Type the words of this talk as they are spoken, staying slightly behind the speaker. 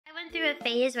went through a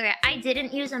phase where I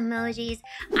didn't use emojis.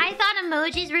 I thought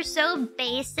emojis were so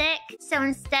basic, so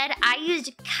instead I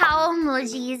used cow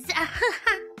emojis.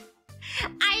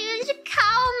 I used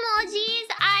cow emojis.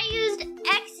 I used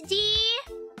XD.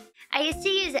 I used to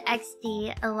use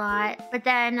XD a lot, but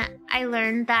then I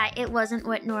learned that it wasn't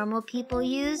what normal people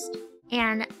used,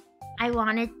 and I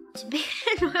wanted to be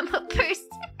a normal person.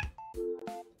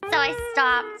 So I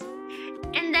stopped.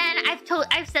 And then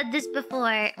I've said this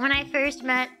before, when I first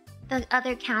met the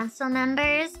other council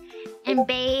members, and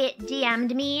Bae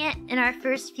DM'd me in our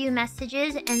first few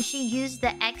messages, and she used the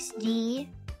XD.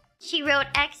 She wrote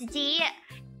XD.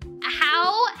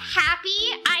 How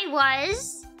happy I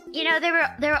was. You know, there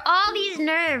were all these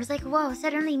nerves, like, whoa,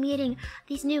 suddenly meeting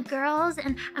these new girls,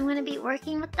 and I'm gonna be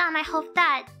working with them. I hope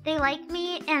that they like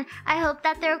me, and I hope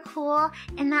that they're cool,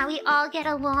 and that we all get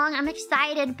along. I'm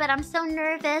excited, but I'm so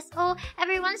nervous. Oh,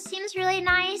 everyone seems really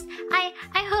nice. I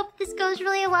hope this goes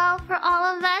really well for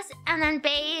all of us. And then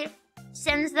Bae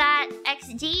sends that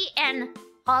XD, and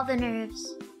all the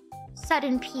nerves.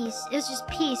 Sudden peace. It was just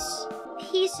peace.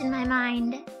 Peace in my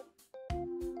mind.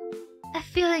 A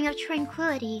feeling of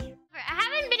tranquility. I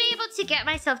haven't been able to get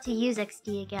myself to use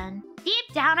XD again.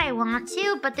 Deep down I want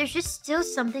to, but there's just still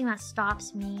something that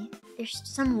stops me. There's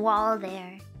some wall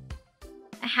there.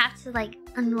 I have to like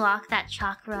unlock that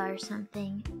chakra or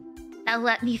something. That'll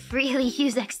let me freely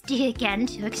use XD again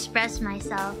to express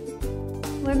myself.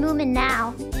 We're moving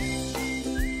now.